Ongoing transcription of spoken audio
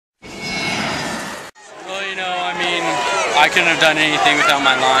I couldn't have done anything without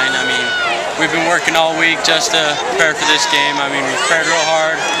my line. I mean, we've been working all week just to prepare for this game. I mean, we prepared real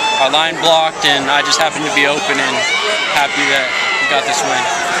hard, our line blocked, and I just happened to be open and happy that we got this win.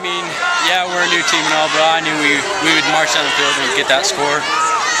 I mean, yeah, we're a new team and all, but I knew we would march down the field and get that score.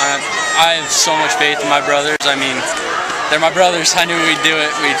 I have so much faith in my brothers. I mean, they're my brothers. I knew we'd do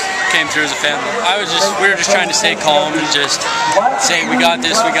it. We came through as a family. We were just trying to stay calm and just say we got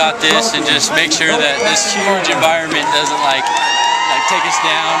this, and just make sure that this huge environment doesn't like take us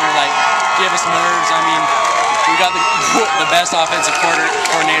down or like give us nerves. I mean, we got the best offensive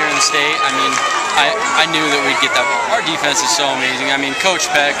coordinator in the state. I mean, I knew that we'd get that. Our defense is so amazing. I mean, Coach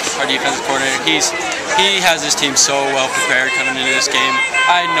Peck, our defensive coordinator, he has his team so well prepared coming into this game.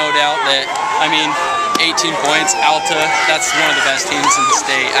 I had no doubt that, I mean, 18 points, Alta, that's one of the best teams in the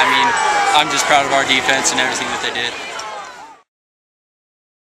state. I mean, I'm just proud of our defense and everything that they did.